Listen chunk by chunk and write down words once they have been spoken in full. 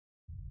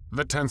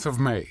The 10th of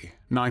May,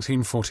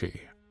 1940.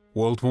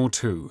 World War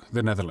II,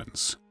 the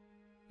Netherlands.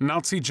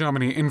 Nazi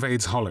Germany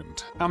invades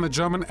Holland, and the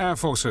German air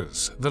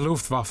forces, the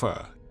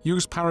Luftwaffe,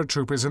 use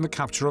paratroopers in the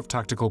capture of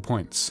tactical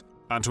points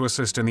and to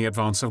assist in the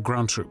advance of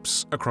ground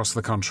troops across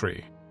the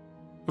country.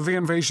 The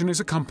invasion is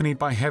accompanied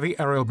by heavy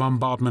aerial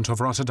bombardment of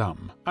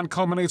Rotterdam and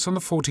culminates on the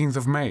 14th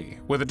of May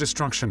with the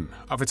destruction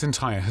of its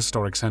entire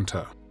historic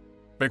center.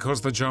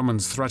 Because the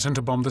Germans threatened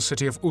to bomb the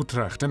city of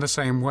Utrecht in the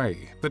same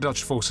way, the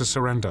Dutch forces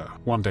surrender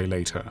one day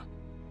later.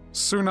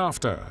 Soon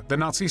after, the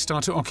Nazis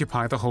start to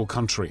occupy the whole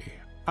country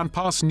and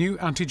pass new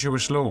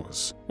anti-Jewish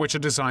laws, which are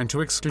designed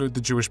to exclude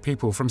the Jewish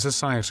people from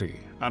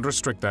society and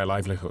restrict their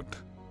livelihood.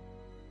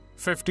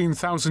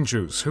 15,000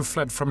 Jews who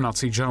fled from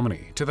Nazi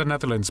Germany to the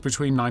Netherlands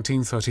between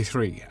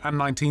 1933 and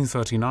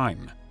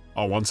 1939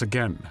 are once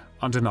again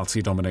under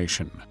Nazi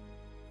domination.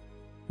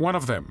 One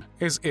of them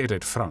is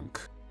Edith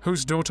Frank,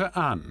 whose daughter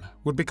Anne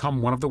would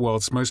become one of the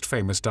world's most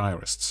famous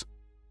diarists.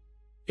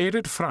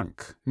 Edith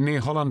Frank, née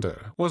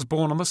Hollander, was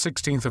born on the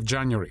 16th of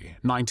January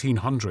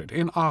 1900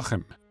 in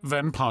Aachen,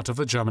 then part of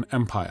the German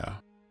Empire.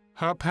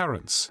 Her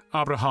parents,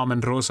 Abraham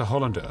and Rosa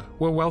Hollander,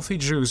 were wealthy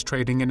Jews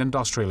trading in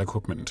industrial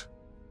equipment.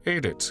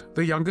 Edith,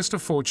 the youngest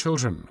of 4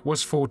 children,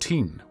 was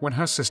 14 when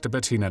her sister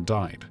Bettina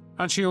died,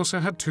 and she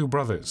also had 2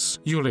 brothers,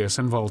 Julius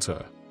and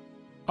Walter.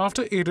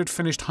 After Edith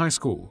finished high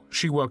school,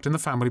 she worked in the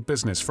family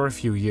business for a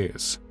few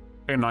years.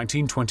 In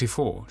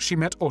 1924, she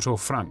met Otto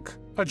Frank,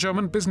 a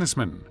German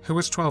businessman who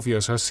was 12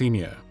 years her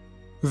senior.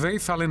 They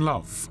fell in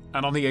love,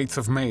 and on the 8th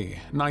of May,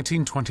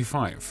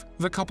 1925,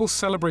 the couple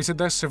celebrated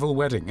their civil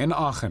wedding in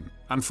Aachen,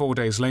 and 4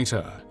 days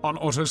later, on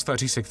Otto's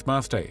 36th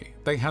birthday,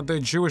 they had their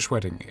Jewish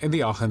wedding in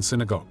the Aachen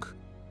synagogue.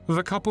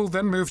 The couple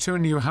then moved to a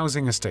new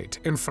housing estate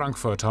in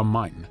Frankfurt am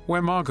Main,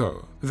 where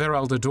Margot, their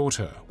elder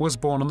daughter, was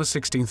born on the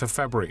 16th of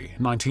February,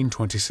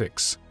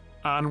 1926.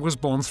 Anne was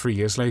born 3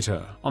 years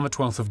later, on the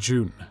 12th of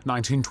June,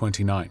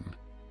 1929.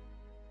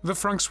 The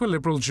Franks were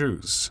liberal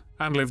Jews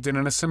and lived in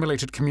an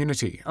assimilated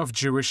community of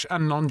Jewish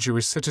and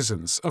non-Jewish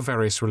citizens of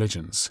various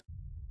religions.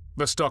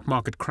 The stock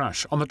market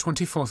crash on the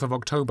 24th of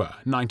October,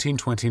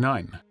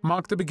 1929,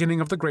 marked the beginning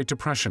of the Great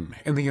Depression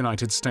in the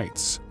United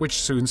States,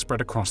 which soon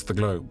spread across the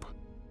globe.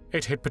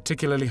 It hit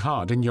particularly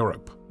hard in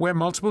Europe, where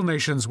multiple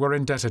nations were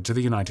indebted to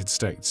the United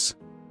States.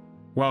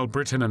 While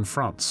Britain and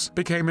France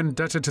became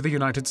indebted to the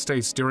United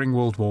States during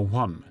World War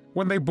I,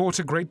 when they bought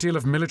a great deal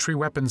of military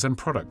weapons and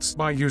products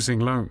by using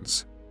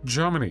loans,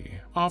 Germany,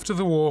 after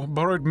the war,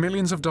 borrowed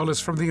millions of dollars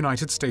from the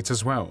United States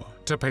as well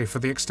to pay for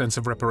the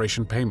extensive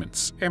reparation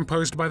payments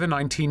imposed by the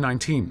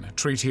 1919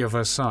 Treaty of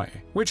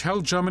Versailles, which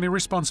held Germany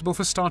responsible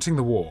for starting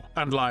the war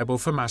and liable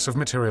for massive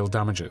material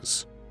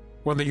damages.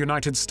 When the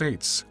United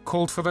States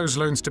called for those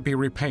loans to be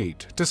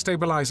repaid to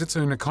stabilize its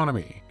own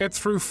economy, it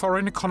threw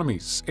foreign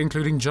economies,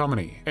 including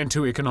Germany,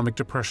 into economic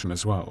depression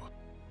as well.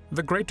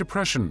 The Great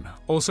Depression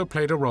also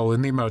played a role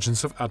in the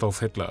emergence of Adolf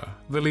Hitler,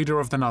 the leader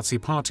of the Nazi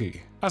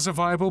Party, as a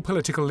viable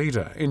political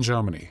leader in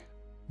Germany.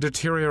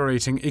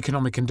 Deteriorating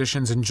economic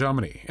conditions in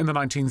Germany in the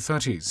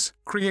 1930s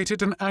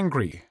created an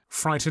angry,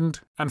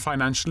 frightened, and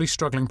financially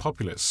struggling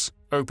populace,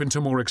 open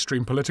to more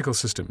extreme political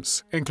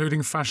systems,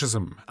 including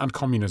fascism and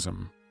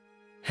communism.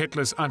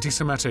 Hitler's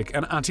anti-Semitic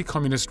and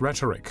anti-communist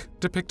rhetoric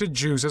depicted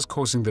Jews as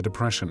causing the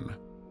depression.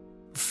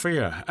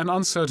 Fear and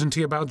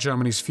uncertainty about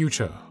Germany's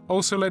future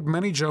also led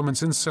many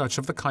Germans in search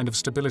of the kind of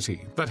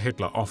stability that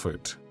Hitler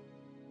offered.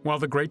 While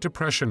the Great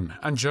Depression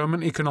and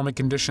German economic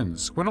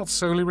conditions were not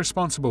solely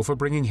responsible for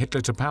bringing Hitler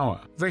to power,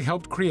 they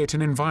helped create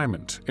an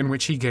environment in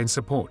which he gained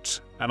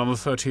support, and on the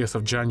 30th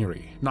of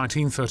January,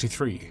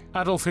 1933,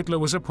 Adolf Hitler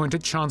was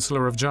appointed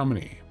Chancellor of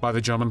Germany by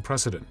the German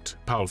President,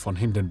 Paul von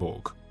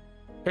Hindenburg.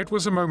 It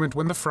was a moment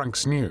when the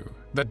Franks knew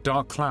that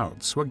dark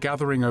clouds were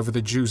gathering over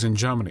the Jews in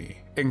Germany,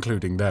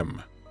 including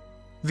them.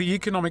 The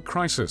economic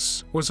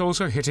crisis was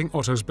also hitting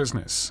Otto's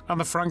business, and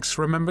the Franks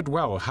remembered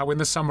well how in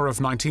the summer of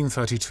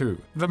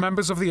 1932, the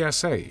members of the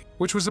SA,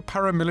 which was a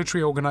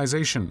paramilitary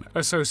organization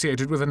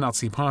associated with the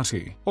Nazi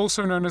Party,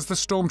 also known as the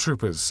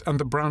Stormtroopers and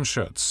the Brown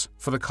Shirts,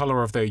 for the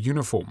color of their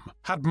uniform,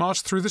 had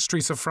marched through the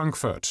streets of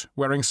Frankfurt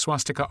wearing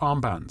swastika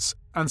armbands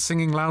and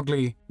singing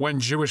loudly, "When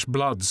Jewish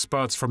blood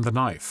spurts from the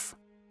knife,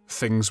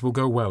 things will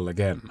go well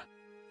again."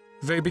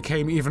 They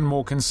became even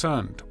more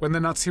concerned when the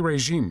Nazi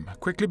regime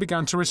quickly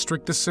began to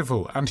restrict the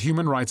civil and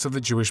human rights of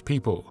the Jewish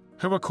people,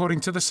 who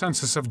according to the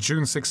census of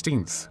June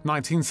 16,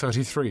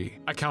 1933,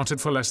 accounted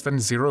for less than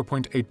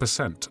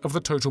 0.8% of the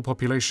total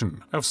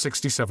population of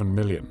 67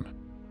 million.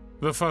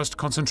 The first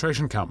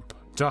concentration camp,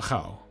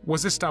 Dachau,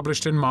 was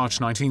established in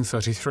March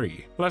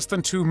 1933, less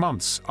than 2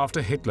 months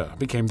after Hitler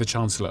became the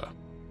Chancellor.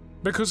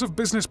 Because of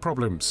business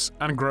problems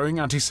and growing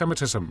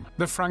anti-Semitism,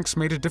 the Franks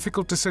made a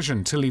difficult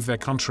decision to leave their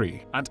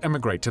country and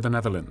emigrate to the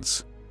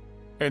Netherlands.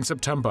 In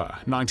September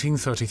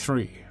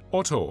 1933,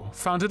 Otto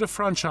founded a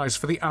franchise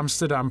for the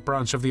Amsterdam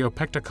branch of the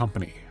Opekta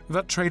Company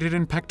that traded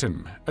in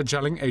pectin, a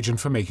gelling agent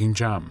for making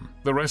jam.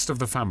 The rest of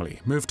the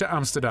family moved to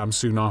Amsterdam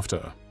soon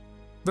after.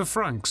 The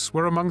Franks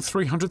were among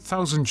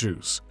 300,000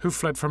 Jews who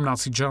fled from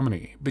Nazi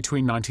Germany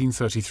between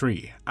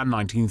 1933 and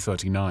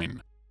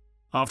 1939.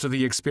 After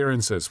the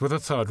experiences with the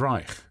Third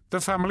Reich,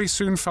 the family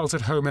soon felt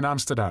at home in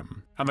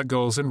Amsterdam, and the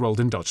girls enrolled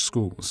in Dutch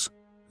schools.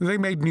 They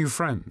made new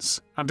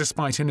friends, and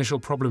despite initial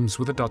problems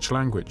with the Dutch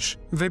language,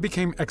 they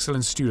became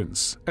excellent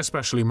students,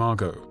 especially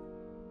Margot.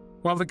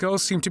 While the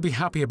girls seemed to be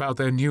happy about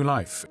their new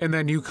life in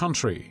their new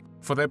country,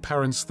 for their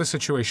parents the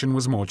situation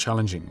was more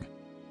challenging.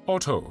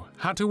 Otto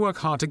had to work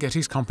hard to get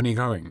his company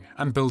going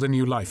and build a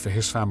new life for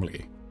his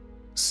family.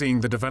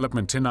 Seeing the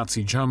development in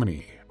Nazi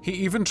Germany, he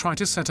even tried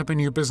to set up a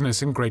new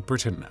business in Great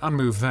Britain and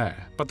move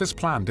there, but this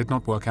plan did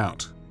not work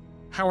out.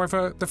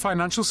 However, the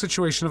financial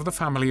situation of the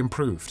family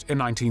improved in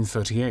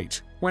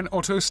 1938, when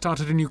Otto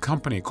started a new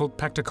company called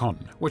Pectacon,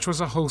 which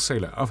was a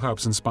wholesaler of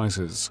herbs and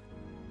spices.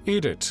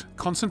 Edith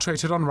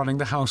concentrated on running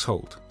the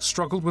household,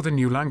 struggled with a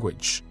new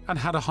language, and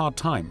had a hard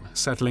time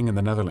settling in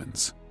the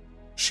Netherlands.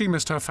 She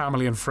missed her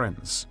family and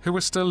friends, who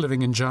were still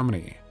living in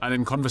Germany, and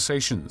in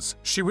conversations,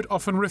 she would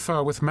often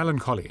refer with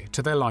melancholy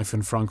to their life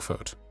in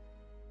Frankfurt.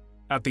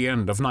 At the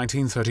end of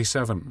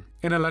 1937,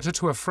 in a letter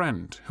to a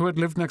friend who had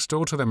lived next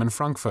door to them in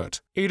Frankfurt,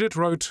 Edith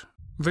wrote,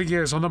 "The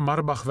years on the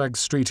Marbachweg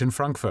street in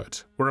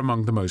Frankfurt were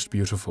among the most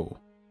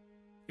beautiful."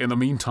 In the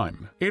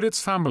meantime,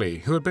 Edith's family,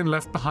 who had been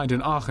left behind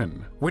in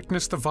Aachen,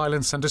 witnessed the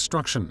violence and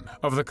destruction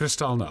of the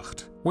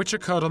Kristallnacht, which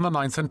occurred on the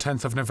 9th and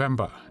 10th of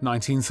November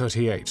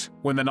 1938,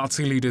 when the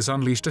Nazi leaders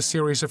unleashed a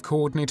series of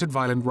coordinated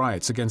violent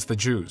riots against the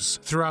Jews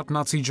throughout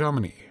Nazi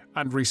Germany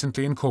and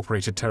recently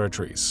incorporated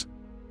territories.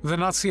 The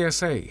Nazi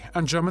SA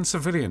and German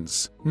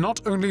civilians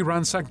not only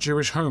ransacked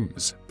Jewish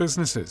homes,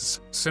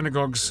 businesses,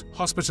 synagogues,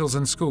 hospitals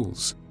and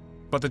schools,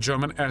 but the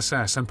German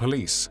SS and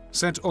police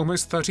sent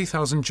almost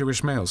 30,000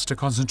 Jewish males to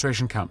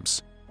concentration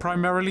camps,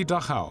 primarily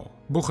Dachau,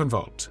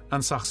 Buchenwald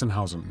and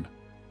Sachsenhausen.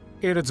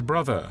 Edith's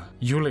brother,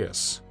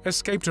 Julius,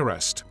 escaped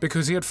arrest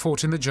because he had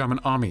fought in the German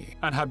army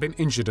and had been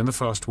injured in the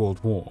First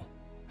World War.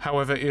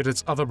 However,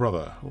 Edith's other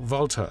brother,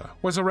 Walter,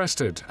 was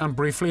arrested and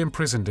briefly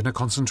imprisoned in a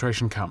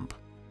concentration camp.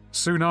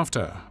 Soon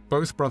after,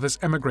 both brothers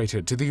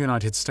emigrated to the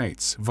United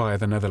States via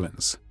the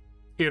Netherlands.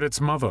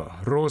 Edith's mother,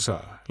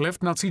 Rosa,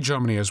 left Nazi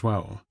Germany as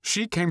well.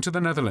 She came to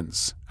the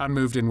Netherlands and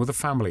moved in with a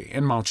family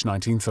in March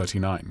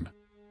 1939.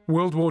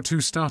 World War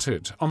II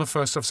started on the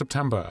 1st of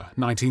September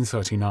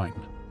 1939.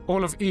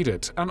 All of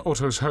Edith and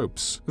Otto's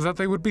hopes that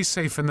they would be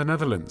safe in the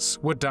Netherlands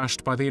were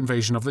dashed by the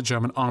invasion of the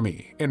German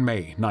army in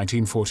May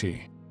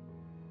 1940.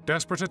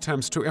 Desperate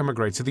attempts to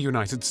emigrate to the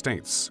United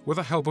States with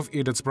the help of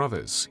Edith's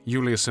brothers,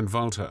 Julius and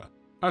Walter,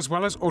 as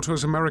well as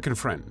Otto's American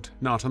friend,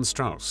 Nathan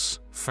Strauss,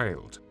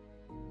 failed.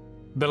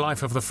 The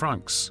life of the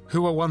Franks,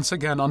 who were once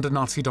again under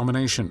Nazi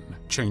domination,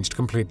 changed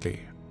completely.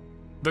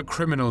 The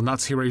criminal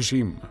Nazi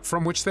regime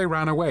from which they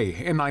ran away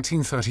in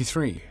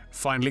 1933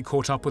 finally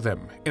caught up with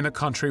them in a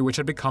country which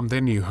had become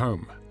their new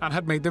home and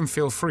had made them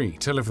feel free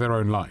to live their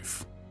own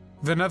life.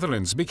 The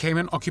Netherlands became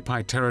an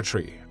occupied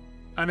territory,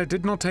 and it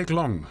did not take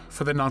long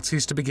for the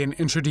Nazis to begin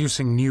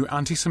introducing new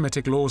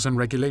anti-Semitic laws and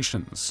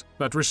regulations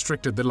that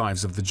restricted the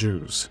lives of the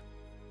Jews.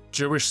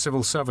 Jewish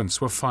civil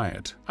servants were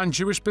fired, and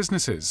Jewish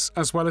businesses,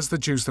 as well as the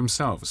Jews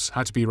themselves,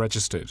 had to be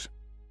registered.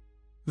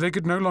 They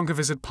could no longer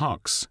visit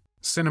parks,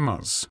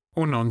 cinemas,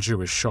 or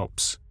non-Jewish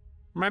shops.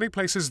 Many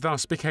places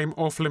thus became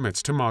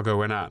off-limits to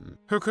Margot and Anne,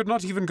 who could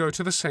not even go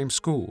to the same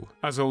school,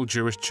 as all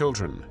Jewish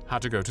children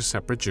had to go to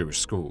separate Jewish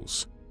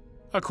schools.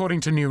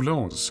 According to new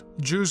laws,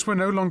 Jews were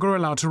no longer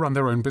allowed to run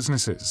their own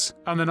businesses,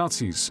 and the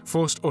Nazis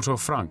forced Otto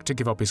Frank to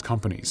give up his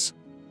companies.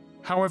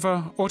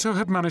 However, Otto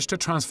had managed to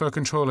transfer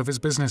control of his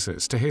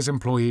businesses to his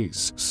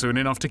employees soon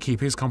enough to keep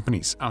his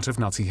companies out of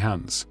Nazi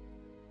hands.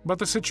 But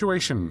the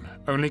situation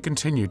only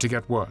continued to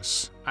get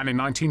worse, and in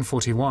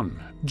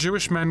 1941,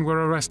 Jewish men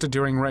were arrested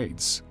during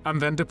raids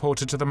and then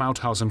deported to the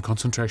Mauthausen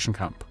concentration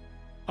camp.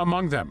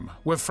 Among them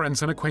were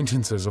friends and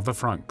acquaintances of the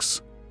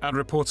Franks, and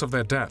reports of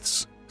their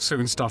deaths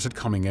soon started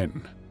coming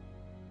in.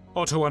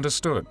 Otto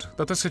understood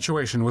that the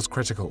situation was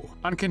critical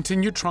and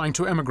continued trying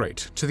to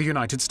emigrate to the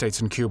United States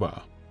and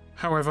Cuba.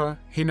 However,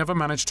 he never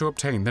managed to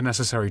obtain the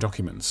necessary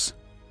documents.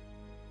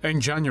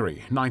 In January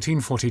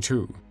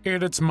 1942,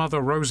 Edith's mother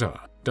Rosa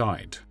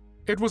died.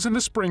 It was in the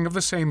spring of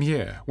the same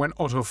year when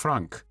Otto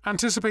Frank,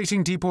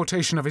 anticipating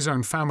deportation of his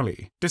own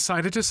family,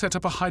 decided to set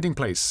up a hiding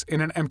place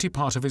in an empty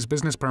part of his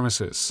business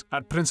premises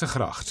at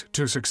Prinsengracht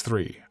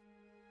 263.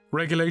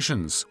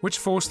 Regulations which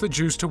forced the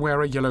Jews to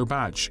wear a yellow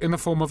badge in the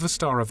form of the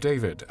Star of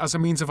David as a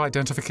means of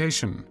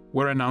identification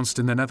were announced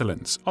in the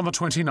Netherlands on the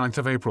 29th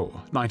of April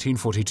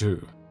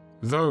 1942.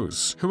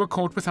 Those who were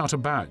caught without a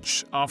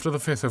badge after the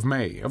 5th of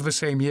May of the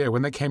same year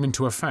when they came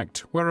into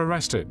effect were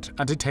arrested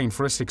and detained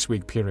for a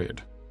 6-week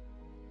period.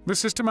 The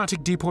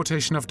systematic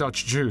deportation of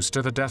Dutch Jews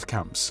to the death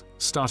camps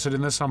started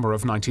in the summer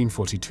of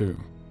 1942.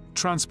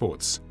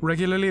 Transports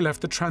regularly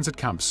left the transit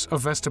camps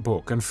of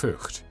Westerbork and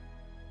Vught.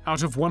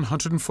 Out of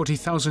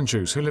 140,000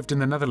 Jews who lived in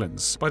the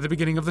Netherlands by the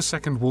beginning of the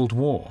Second World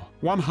War,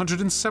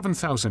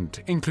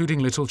 107,000, including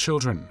little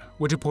children,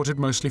 were deported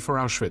mostly for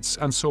Auschwitz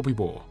and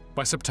Sobibor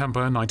by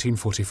September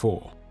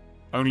 1944.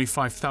 Only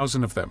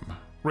 5,000 of them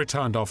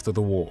returned after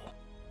the war.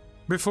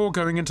 Before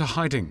going into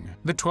hiding,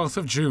 the 12th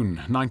of June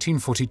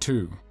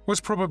 1942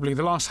 was probably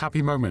the last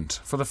happy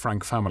moment for the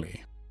Frank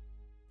family.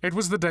 It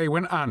was the day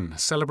when Anne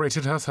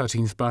celebrated her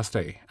 13th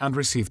birthday and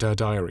received her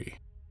diary.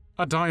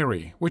 A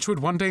diary which would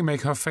one day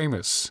make her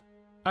famous,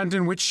 and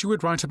in which she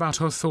would write about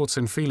her thoughts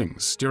and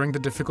feelings during the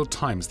difficult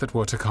times that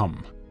were to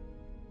come.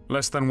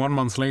 Less than 1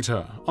 month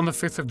later, on the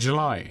 5th of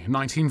July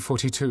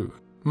 1942,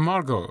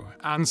 Margot,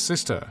 Anne's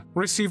sister,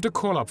 received a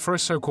call-up for a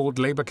so-called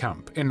labor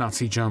camp in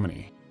Nazi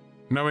Germany.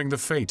 Knowing the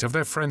fate of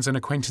their friends and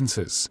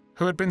acquaintances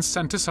who had been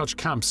sent to such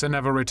camps and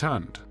never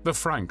returned, the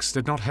Franks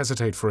did not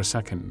hesitate for a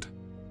second.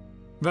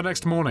 The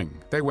next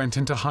morning, they went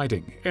into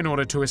hiding in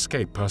order to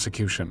escape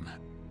persecution.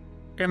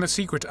 In the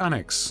Secret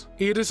Annex,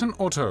 Edith and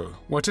Otto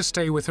were to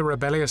stay with a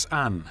rebellious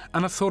Anne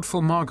and a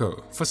thoughtful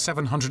Margot for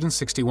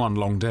 761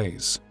 long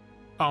days.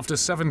 After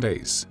 7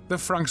 days, the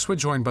Franks were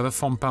joined by the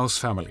von Paus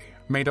family,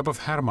 made up of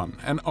Hermann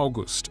and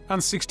August, and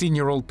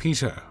 16-year-old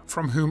Peter,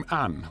 from whom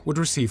Anne would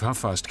receive her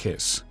first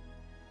kiss.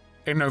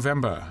 In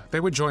November, they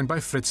were joined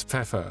by Fritz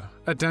Pfeffer,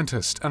 a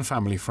dentist and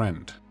family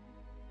friend.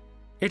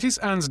 It is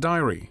Anne's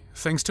diary,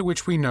 thanks to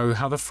which we know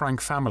how the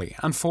Frank family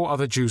and 4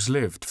 other Jews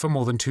lived for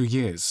more than 2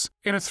 years,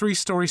 in a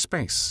 3-story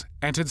space,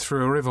 entered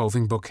through a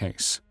revolving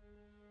bookcase.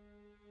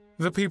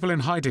 The people in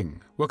hiding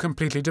were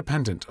completely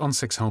dependent on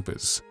 6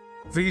 helpers.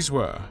 These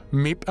were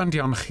Miep and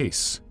Jan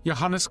Gies,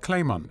 Johannes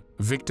Kleiman,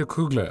 Victor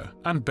Kugler,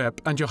 and Beb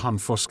and Johann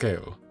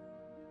Voskeel.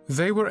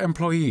 They were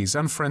employees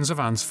and friends of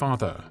Anne's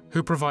father,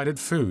 who provided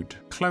food,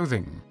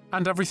 clothing,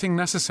 and everything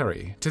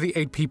necessary to the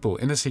 8 people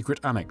in the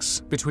Secret Annex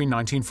between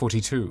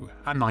 1942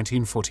 and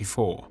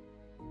 1944.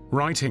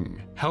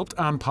 Writing helped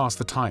Anne pass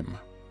the time,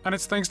 and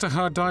it's thanks to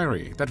her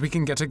diary that we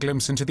can get a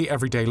glimpse into the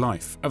everyday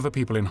life of the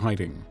people in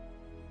hiding.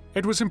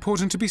 It was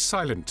important to be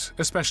silent,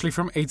 especially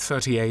from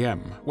 8:30 a.m.,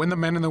 when the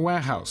men in the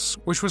warehouse,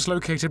 which was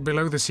located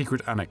below the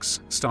Secret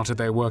Annex, started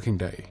their working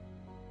day.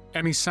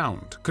 Any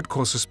sound could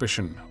cause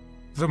suspicion.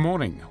 The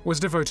morning was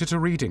devoted to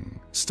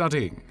reading,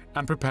 studying,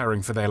 and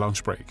preparing for their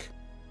lunch break.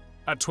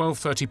 At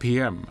 12:30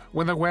 p.m.,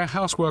 when the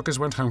warehouse workers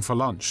went home for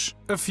lunch,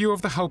 a few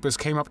of the helpers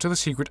came up to the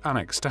Secret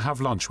Annex to have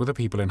lunch with the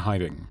people in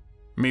hiding.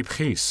 Miep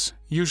Gies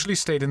usually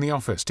stayed in the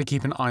office to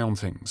keep an eye on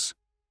things.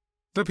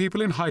 The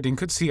people in hiding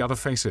could see other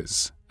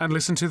faces and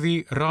listen to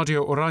the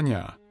Radio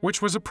Oranje,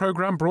 which was a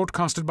program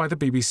broadcasted by the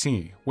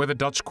BBC, where the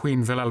Dutch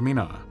Queen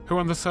Wilhelmina, who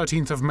on the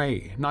 13th of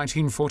May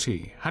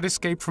 1940 had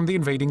escaped from the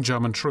invading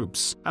German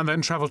troops and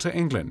then travelled to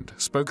England,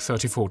 spoke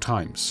 34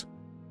 times.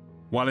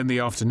 While in the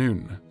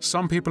afternoon,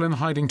 some people in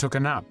hiding took a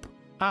nap.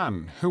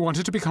 Anne, who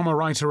wanted to become a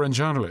writer and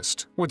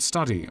journalist, would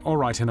study or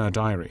write in her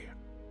diary.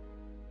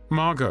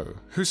 Margot,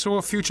 who saw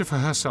a future for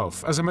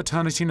herself as a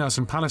maternity nurse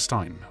in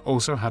Palestine,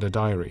 also had a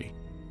diary.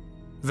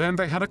 Then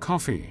they had a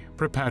coffee,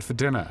 prepared for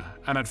dinner,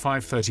 and at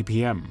 5:30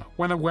 p.m.,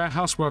 when the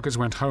warehouse workers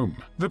went home,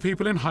 the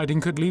people in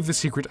hiding could leave the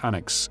Secret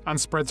Annex and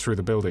spread through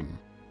the building.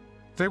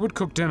 They would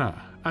cook dinner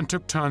and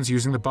took turns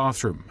using the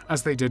bathroom,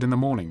 as they did in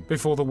the morning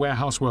before the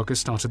warehouse workers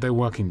started their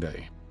working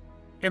day.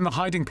 In the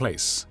hiding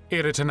place,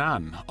 Edith and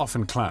Anne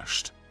often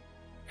clashed.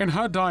 In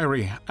her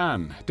diary,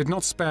 Anne did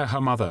not spare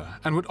her mother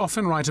and would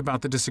often write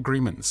about the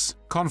disagreements,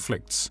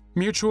 conflicts,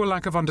 mutual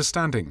lack of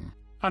understanding,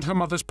 and her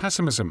mother's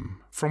pessimism,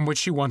 from which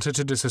she wanted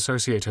to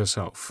disassociate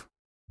herself.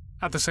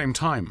 At the same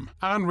time,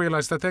 Anne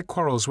realized that their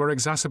quarrels were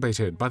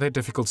exacerbated by their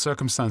difficult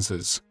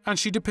circumstances, and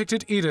she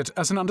depicted Edith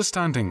as an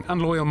understanding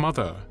and loyal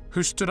mother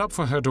who stood up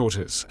for her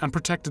daughters and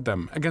protected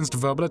them against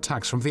verbal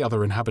attacks from the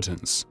other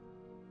inhabitants.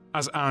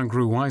 As Anne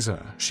grew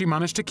wiser, she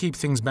managed to keep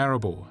things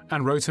bearable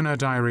and wrote in her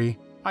diary,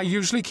 "I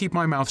usually keep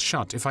my mouth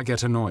shut if I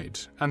get annoyed,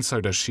 and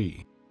so does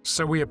she.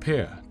 So we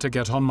appear to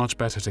get on much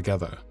better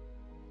together."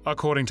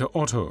 According to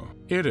Otto,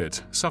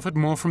 Edith suffered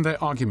more from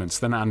their arguments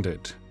than Anne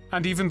did.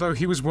 And even though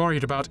he was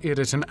worried about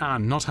Edith and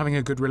Anne not having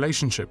a good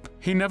relationship,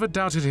 he never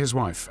doubted his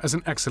wife as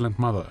an excellent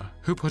mother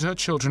who put her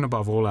children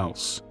above all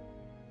else.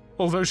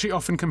 Although she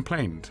often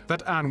complained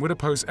that Anne would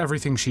oppose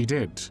everything she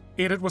did,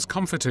 Edith was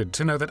comforted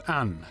to know that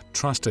Anne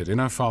trusted in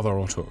her father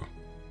Otto.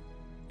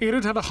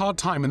 Edith had a hard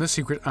time in the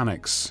Secret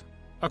Annex.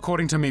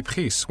 According to Miep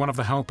Gies, one of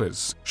the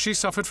helpers, she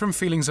suffered from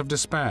feelings of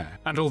despair,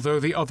 and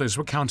although the others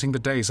were counting the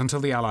days until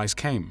the Allies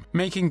came,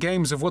 making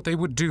games of what they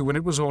would do when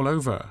it was all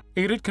over,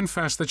 Edith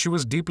confessed that she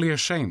was deeply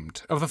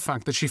ashamed of the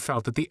fact that she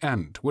felt that the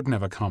end would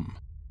never come.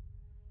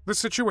 The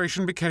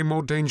situation became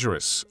more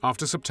dangerous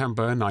after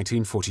September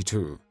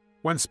 1942,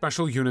 when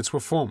special units were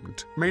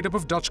formed, made up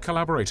of Dutch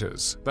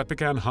collaborators that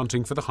began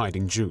hunting for the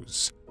hiding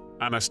Jews.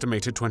 An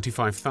estimated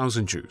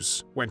 25,000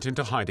 Jews went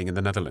into hiding in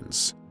the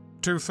Netherlands.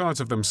 2/3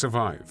 of them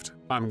survived,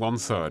 and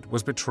 1/3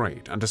 was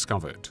betrayed and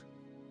discovered.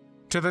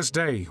 To this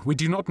day, we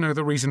do not know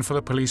the reason for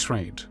the police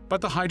raid,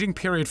 but the hiding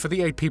period for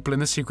the 8 people in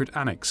the Secret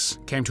Annex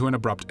came to an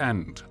abrupt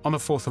end on the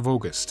 4th of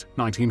August,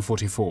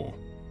 1944.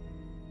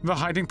 The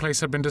hiding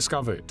place had been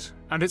discovered,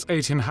 and its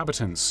 8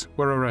 inhabitants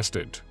were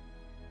arrested.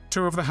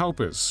 2 of the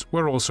helpers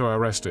were also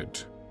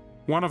arrested.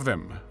 One of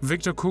them,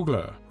 Victor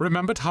Kugler,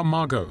 remembered how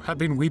Margot had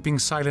been weeping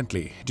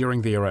silently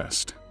during the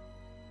arrest.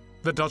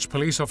 The Dutch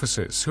police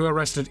officers who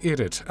arrested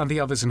Edith and the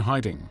others in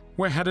hiding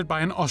were headed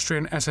by an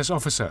Austrian SS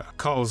officer,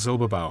 Karl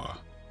Silberbauer.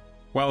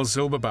 While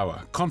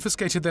Silberbauer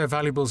confiscated their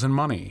valuables and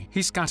money,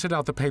 he scattered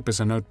out the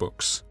papers and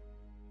notebooks.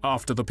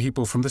 After the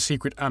people from the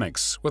Secret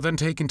Annex were then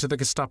taken to the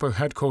Gestapo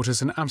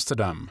headquarters in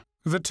Amsterdam,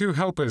 the two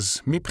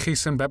helpers,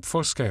 Miep and Beb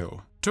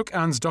Voskuil, took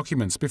Anne's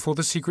documents before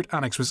the Secret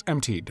Annex was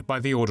emptied by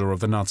the order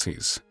of the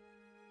Nazis.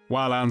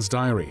 While Anne's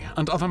diary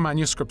and other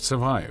manuscripts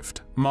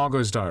survived,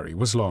 Margot's diary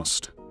was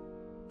lost.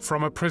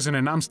 From a prison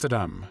in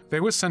Amsterdam, they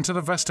were sent to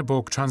the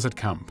Westerbork transit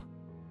camp.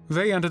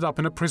 They ended up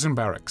in a prison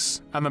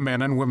barracks, and the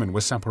men and women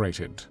were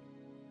separated.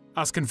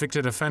 As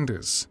convicted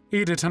offenders,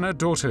 Edith and her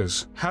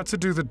daughters had to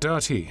do the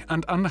dirty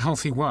and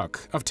unhealthy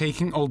work of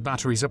taking old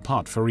batteries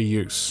apart for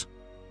reuse.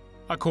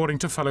 According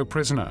to fellow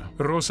prisoner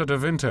Rosa de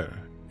Winter,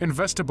 in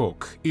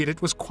Westerbork,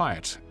 Edith was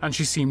quiet and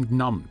she seemed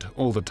numbed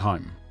all the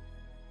time.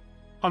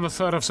 On the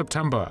 3rd of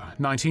September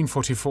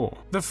 1944,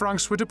 the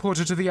Franks were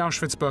deported to the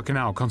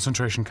Auschwitz-Birkenau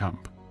concentration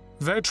camp.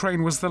 Their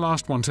train was the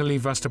last one to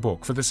leave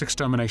Westerbork for this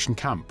extermination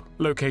camp,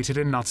 located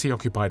in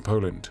Nazi-occupied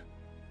Poland.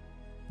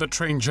 The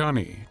train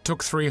journey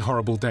took 3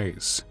 horrible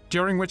days,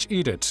 during which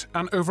Edith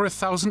and over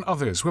 1,000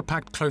 others were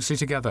packed closely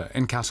together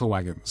in cattle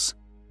wagons.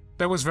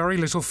 There was very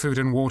little food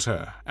and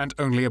water, and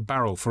only a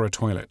barrel for a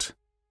toilet.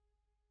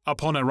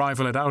 Upon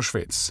arrival at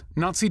Auschwitz,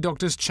 Nazi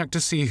doctors checked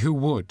to see who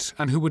would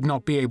and who would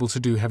not be able to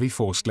do heavy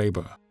forced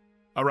labor.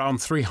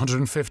 Around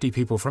 350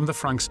 people from the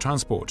Franks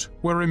transport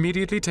were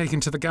immediately taken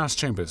to the gas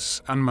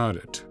chambers and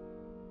murdered.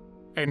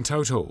 In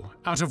total,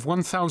 out of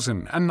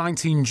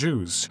 1,019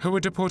 Jews who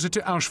were deported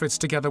to Auschwitz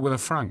together with the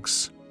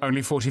Franks,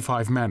 only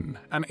 45 men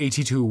and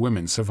 82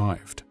 women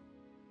survived.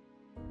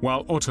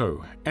 While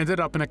Otto ended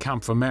up in a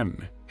camp for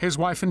men, his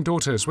wife and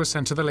daughters were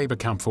sent to the labor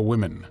camp for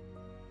women.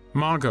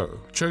 Margot,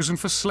 chosen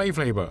for slave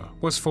labor,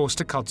 was forced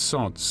to cut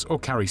sods or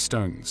carry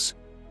stones.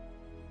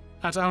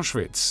 At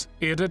Auschwitz,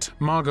 Edith,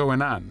 Margot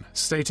and Anne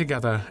stayed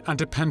together and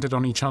depended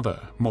on each other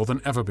more than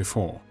ever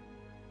before.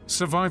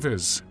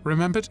 Survivors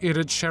remembered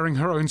Edith sharing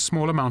her own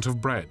small amount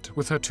of bread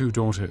with her 2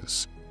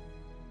 daughters.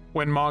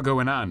 When Margot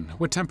and Anne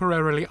were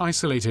temporarily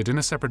isolated in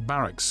a separate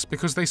barracks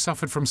because they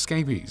suffered from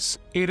scabies,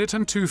 Edith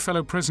and 2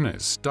 fellow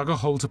prisoners dug a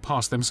hole to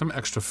pass them some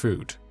extra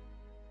food.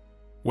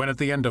 When at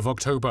the end of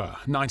October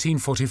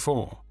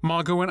 1944,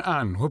 Margot and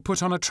Anne were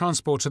put on a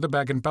transport to the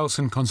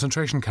Bergen-Belsen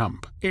concentration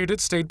camp,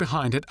 Edith stayed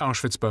behind at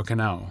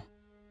Auschwitz-Birkenau.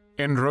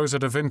 In Rosa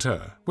de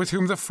Winter, with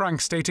whom the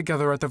Franks stayed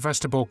together at the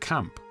Westerbork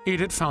camp,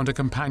 Edith found a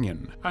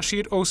companion, as she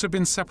had also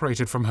been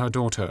separated from her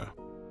daughter.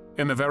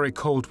 In the very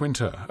cold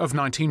winter of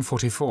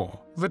 1944,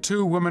 the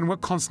 2 women were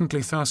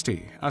constantly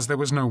thirsty as there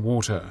was no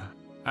water,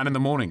 and in the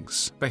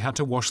mornings they had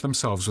to wash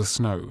themselves with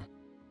snow.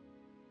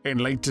 In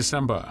late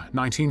December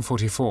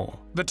 1944,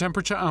 the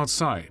temperature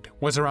outside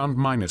was around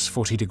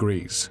 -40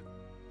 degrees.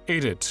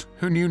 Edith,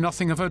 who knew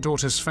nothing of her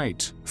daughter's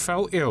fate,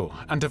 fell ill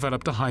and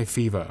developed a high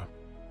fever.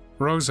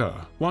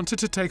 Rosa wanted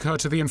to take her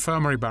to the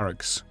infirmary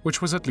barracks,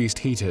 which was at least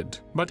heated,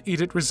 but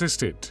Edith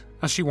resisted,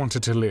 as she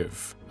wanted to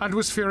live, and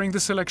was fearing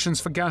the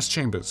selections for gas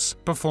chambers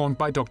performed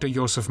by Dr.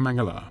 Josef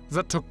Mengele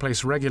that took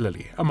place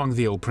regularly among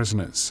the ill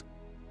prisoners.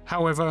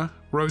 However,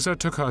 Rosa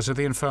took her to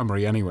the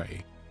infirmary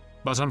anyway.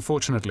 But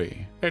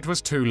unfortunately, it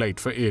was too late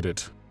for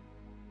Edith.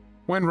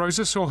 When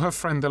Rosa saw her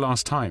friend the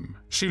last time,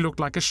 she looked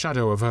like a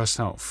shadow of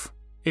herself.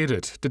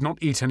 Edith did not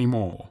eat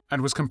anymore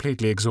and was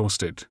completely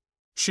exhausted.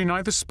 She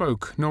neither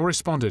spoke nor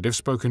responded if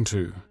spoken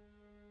to.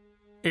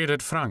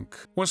 Edith Frank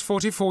was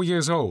 44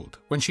 years old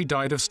when she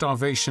died of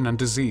starvation and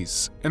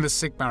disease in the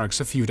sick barracks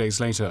a few days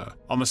later,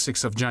 on the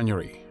 6th of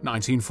January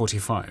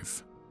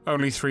 1945,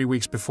 only 3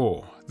 weeks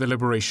before the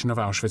liberation of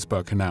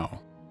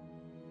Auschwitz-Birkenau.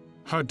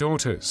 Her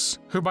daughters,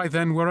 who by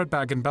then were at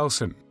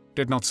Bergen-Belsen,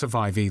 did not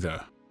survive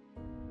either.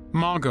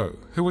 Margot,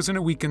 who was in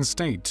a weakened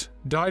state,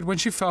 died when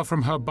she fell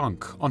from her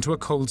bunk onto a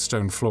cold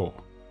stone floor.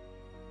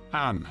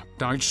 Anne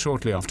died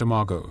shortly after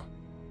Margot.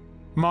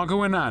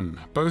 Margot and Anne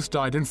both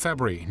died in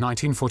February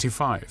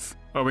 1945,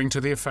 owing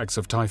to the effects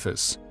of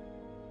typhus.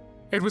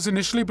 It was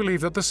initially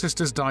believed that the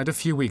sisters died a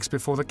few weeks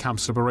before the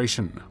camp's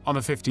liberation, on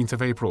the 15th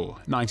of April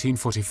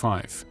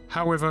 1945.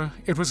 However,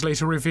 it was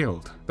later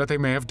revealed that they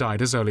may have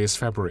died as early as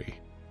February.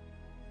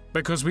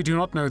 Because we do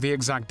not know the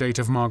exact date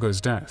of Margot's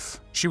death,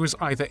 she was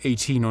either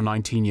 18 or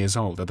 19 years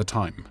old at the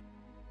time.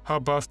 Her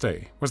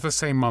birthday was the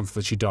same month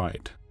that she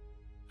died.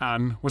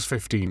 Anne was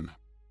 15.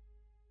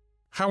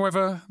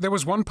 However, there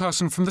was one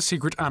person from the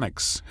Secret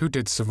Annex who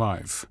did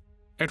survive.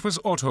 It was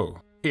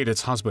Otto,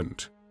 Edith's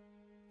husband.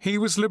 He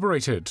was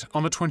liberated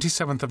on the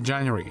 27th of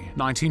January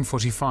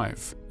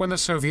 1945, when the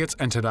Soviets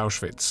entered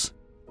Auschwitz.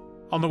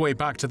 On the way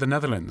back to the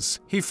Netherlands,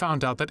 he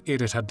found out that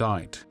Edith had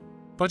died,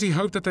 but he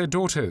hoped that their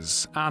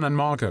daughters, Anne and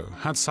Margot,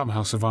 had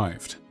somehow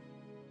survived.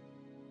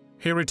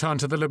 He returned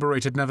to the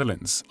liberated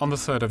Netherlands on the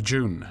 3rd of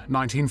June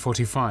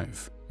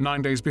 1945,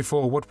 9 days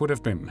before what would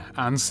have been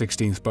Anne's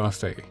 16th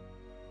birthday.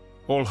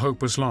 All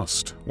hope was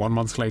lost 1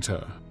 month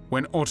later,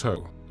 when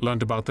Otto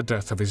learned about the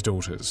death of his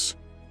daughters.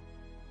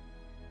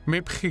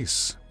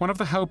 Miep, one of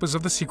the helpers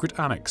of the Secret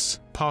Annex,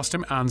 passed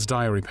him Anne's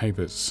diary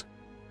papers.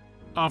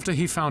 After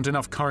he found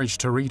enough courage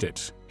to read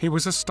it, he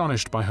was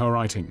astonished by her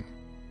writing.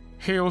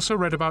 He also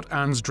read about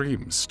Anne's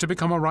dreams to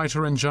become a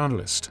writer and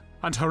journalist,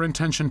 and her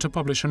intention to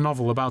publish a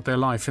novel about their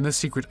life in the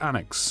Secret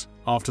Annex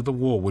after the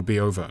war would be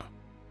over.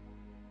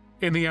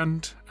 In the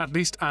end, at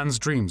least Anne's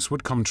dreams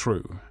would come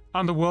true,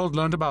 and the world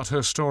learned about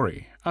her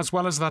story, as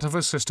well as that of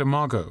her sister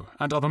Margot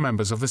and other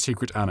members of the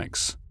Secret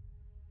Annex.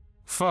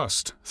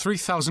 First,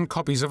 3,000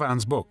 copies of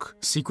Anne's book,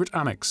 Secret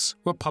Annex,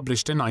 were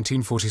published in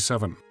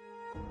 1947.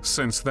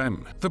 Since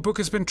then, the book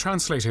has been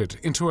translated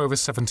into over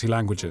 70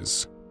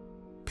 languages.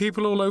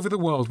 People all over the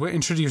world were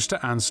introduced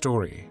to Anne's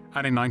story,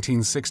 and in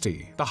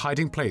 1960, the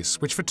hiding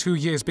place, which for 2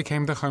 years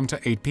became the home to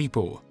 8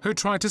 people who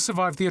tried to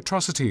survive the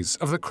atrocities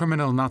of the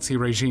criminal Nazi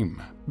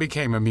regime,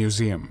 became a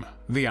museum,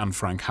 the Anne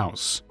Frank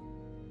house.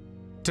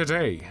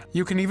 Today,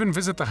 you can even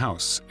visit the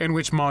house in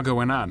which Margot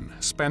and Anne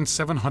spent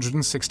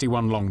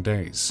 761 long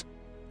days.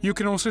 You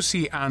can also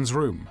see Anne's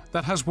room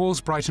that has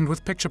walls brightened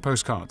with picture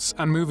postcards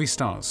and movie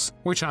stars,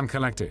 which Anne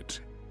collected,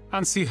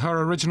 and see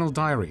her original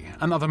diary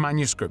and other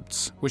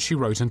manuscripts which she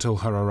wrote until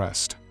her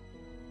arrest.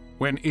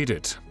 When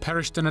Edith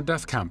perished in a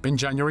death camp in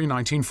January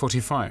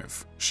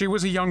 1945, she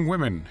was a young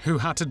woman who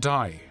had to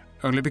die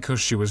only because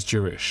she was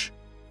Jewish.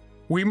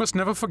 We must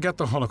never forget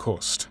the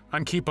Holocaust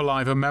and keep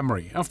alive a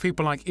memory of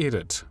people like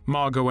Edith,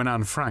 Margot and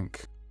Anne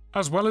Frank,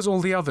 as well as all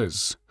the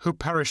others who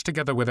perished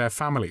together with their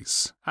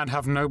families and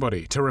have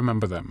nobody to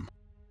remember them.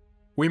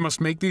 We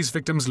must make these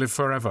victims live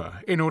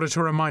forever in order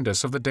to remind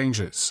us of the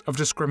dangers of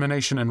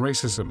discrimination and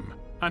racism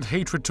and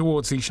hatred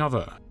towards each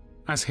other,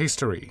 as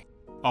history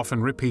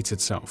often repeats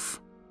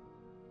itself.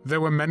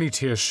 There were many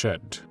tears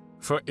shed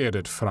for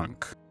Edith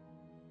Frank.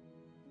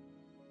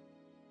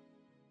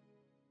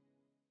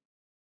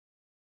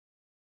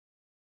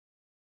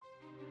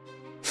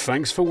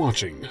 Thanks for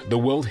watching the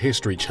World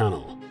History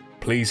Channel.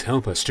 Please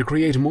help us to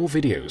create more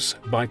videos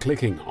by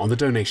clicking on the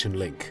donation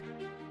link.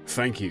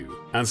 Thank you,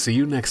 and see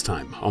you next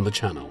time on the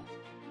channel.